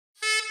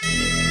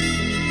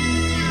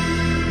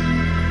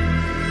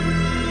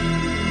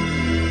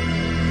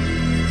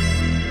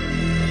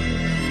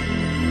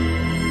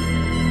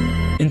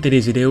In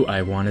today's video,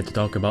 I wanted to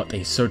talk about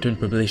a certain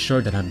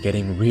publisher that I'm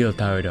getting real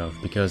tired of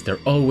because they're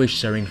always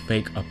sharing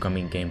fake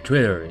upcoming game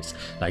trailers,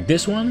 like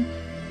this one,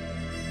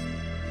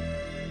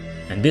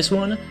 and this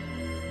one,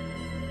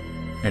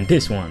 and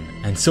this one,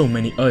 and so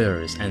many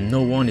others, and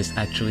no one is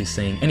actually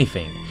saying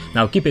anything.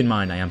 Now keep in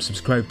mind I am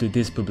subscribed to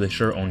this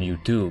publisher on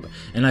YouTube,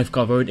 and I've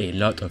covered a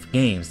lot of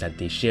games that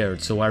they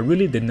shared, so I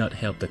really did not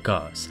help the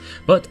cause.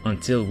 But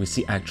until we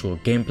see actual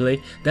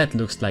gameplay that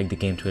looks like the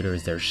game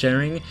trailers they're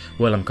sharing,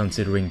 well, I'm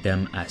considering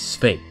them as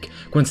fake.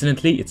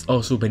 Coincidentally, it's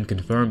also been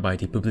confirmed by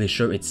the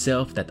publisher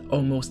itself that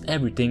almost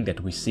everything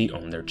that we see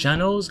on their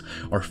channels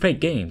are fake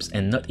games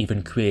and not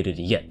even created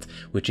yet,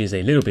 which is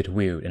a little bit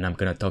weird, and I'm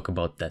gonna talk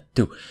about that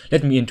too.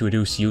 Let me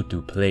introduce you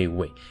to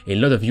Playway. A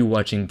lot of you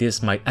watching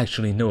this might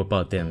actually know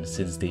about them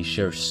since they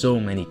share so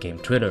many game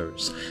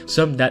trailers,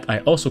 some that I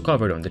also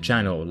covered on the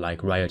channel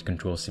like Riot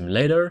Control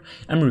Simulator,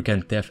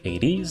 American Theft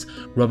 80s,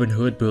 Robin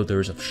Hood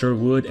Builders of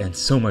Sherwood, and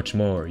so much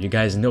more. You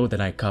guys know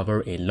that I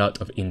cover a lot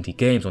of indie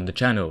games on the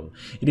channel.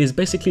 It is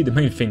basically the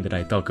main thing that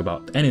I talk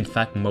about, and in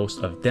fact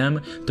most of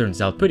them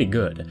turns out pretty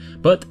good.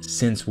 But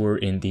since we're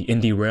in the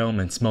indie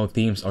realm and small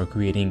teams are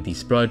creating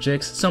these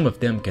projects, some of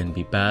them can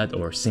be bad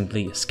or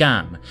simply a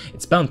scam.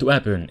 It's bound to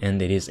happen,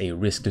 and it is a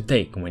risk to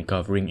take when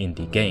covering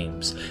indie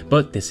games.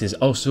 But this is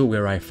also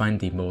where I find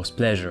the most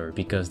pleasure,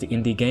 because the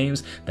indie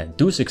games that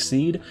do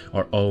succeed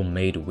are all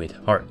made with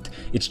heart.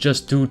 It's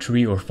just 2,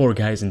 3 or 4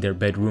 guys in their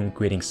bedroom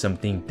creating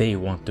something they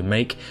want to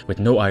make with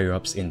no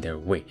higher-ups in their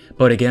way.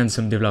 But again,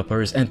 some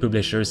developers and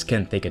publishers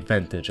can take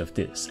advantage of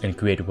this and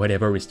create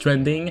whatever is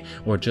trending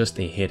or just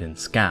a hidden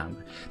scam.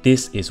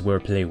 This is where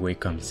Playway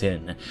comes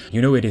in.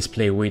 You know it is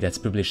Playway that's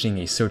publishing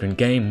a certain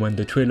game when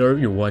the trailer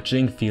you're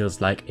watching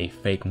feels like a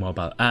fake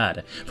mobile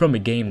ad from a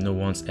game no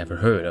one's ever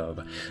heard of.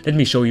 Let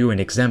me show you an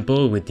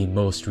example with the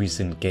most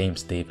recent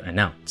games they've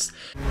announced.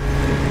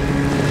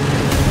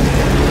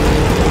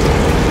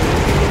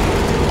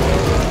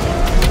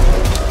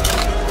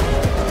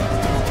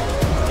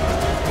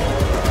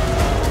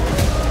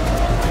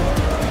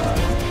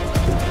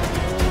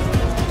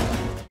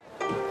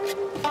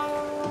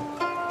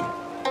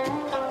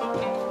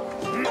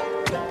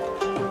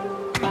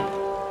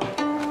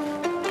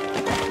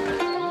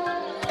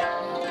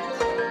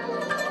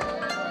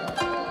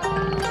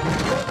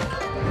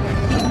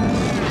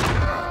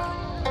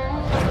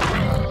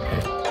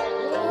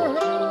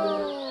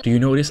 Do you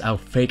notice how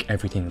fake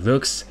everything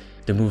looks?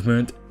 The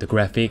movement, the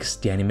graphics,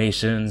 the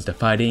animations, the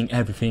fighting,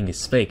 everything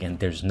is fake, and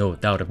there's no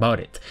doubt about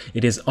it.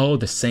 It is all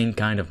the same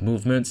kind of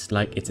movements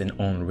like it's an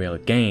on-rail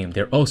game.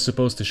 They're all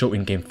supposed to show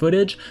in-game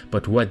footage,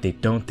 but what they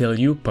don't tell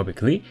you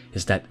publicly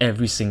is that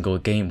every single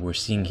game we're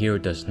seeing here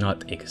does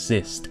not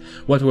exist.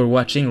 What we're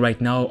watching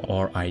right now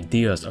are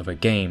ideas of a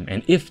game,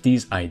 and if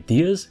these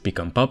ideas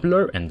become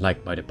popular and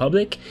liked by the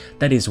public,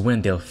 that is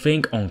when they'll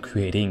think on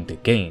creating the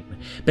game.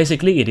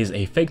 Basically, it is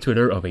a fake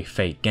Twitter of a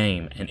fake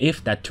game, and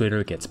if that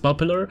Twitter gets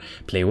popular,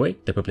 Playway,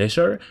 the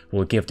publisher,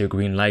 will give the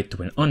green light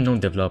to an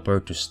unknown developer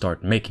to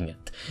start making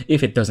it.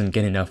 If it doesn't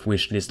get enough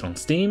wishlist on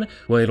Steam,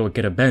 well, it'll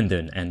get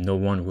abandoned and no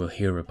one will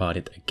hear about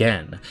it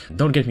again.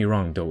 Don't get me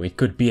wrong though, it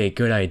could be a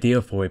good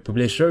idea for a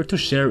publisher to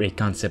share a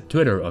concept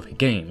Twitter of a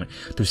game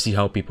to see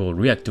how people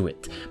react to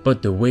it,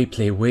 but the way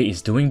Playway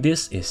is doing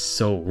this is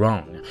so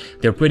wrong.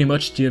 They're pretty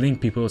much stealing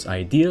people's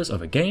ideas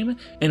of a game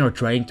and are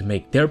trying to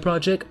make their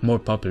project more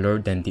popular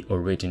than the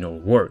original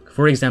work.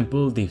 For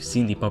example, they've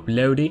seen the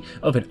popularity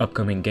of an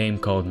upcoming game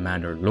called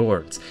Manor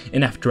Lords,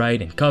 and have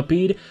tried and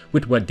copied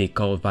with what they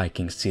call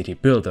Viking City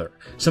Builder.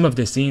 Some of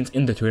the scenes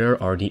in the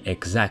trailer are the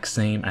exact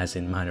same as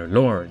in Manor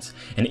Lords,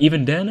 and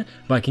even then,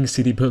 Viking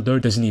City Builder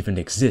doesn't even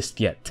exist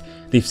yet.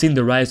 They've seen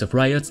the rise of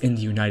riots in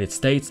the United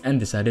States and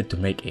decided to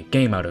make a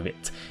game out of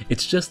it.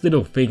 It's just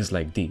little things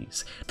like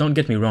these. Don't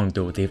get me wrong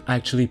though, they've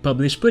actually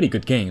published pretty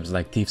good games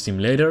like Thief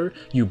Simulator,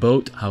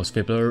 U-Boat, House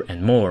Flipper,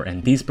 and more,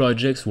 and these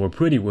projects were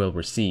pretty well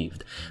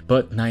received.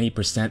 But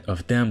 90%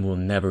 of them will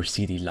never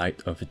see the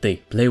light of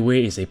day.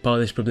 Playway is a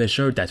Polish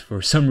publisher that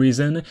for some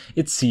reason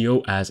its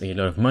CEO has a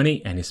lot of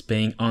money and is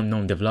paying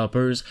unknown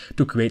developers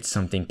to create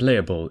something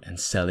playable and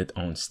sell it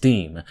on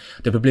Steam.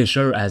 The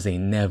publisher has a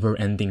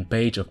never-ending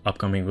page of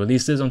upcoming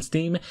releases on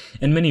Steam,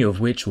 and many of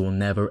which we'll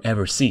never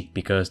ever see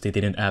because they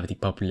didn't have the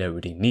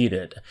popularity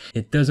needed.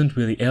 It doesn't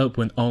really help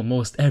when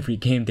almost every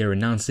game they're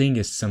announcing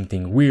is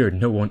something weird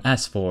no one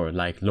asked for,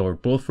 like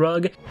Lord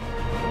Bullfrog,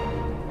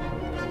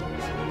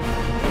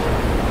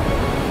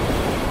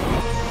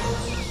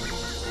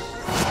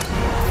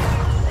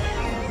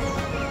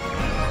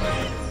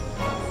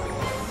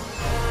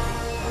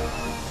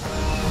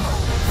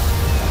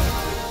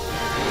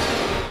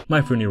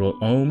 My Funeral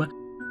Home,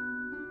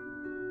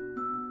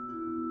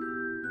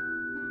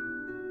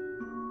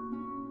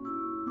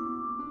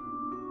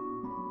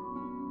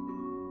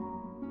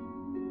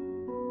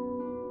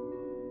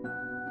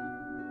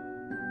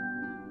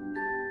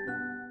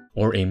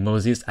 or a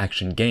Moses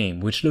action game,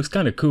 which looks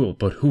kinda cool,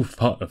 but who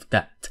thought of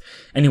that? that.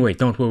 Anyway,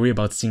 don't worry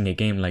about seeing a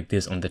game like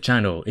this on the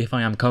channel. If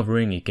I am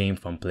covering a game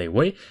from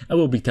Playway, I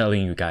will be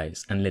telling you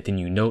guys and letting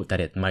you know that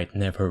it might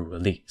never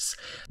release.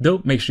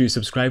 Though, make sure you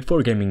subscribe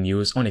for gaming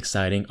news on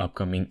exciting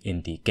upcoming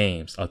indie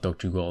games. I'll talk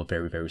to you all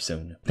very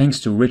soon. Thanks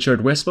to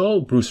Richard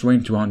Westfall, Bruce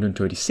Rain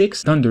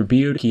 236,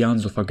 Thunderbeard,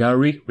 Kianzo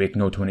Fagari,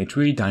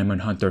 Rickno23,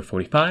 Diamond Hunter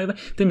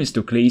 45,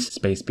 Themistocles,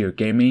 Spacebeard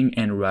Gaming,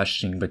 and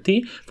Rush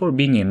Singbati for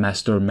being a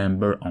master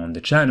member on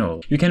the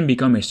channel. You can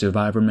become a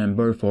Survivor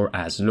member for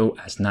as low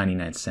as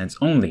 99 cents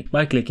only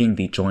by clicking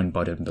the join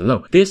button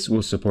below. This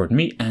will support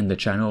me and the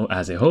channel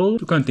as a whole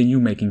to continue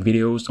making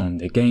videos on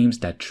the games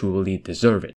that truly deserve it.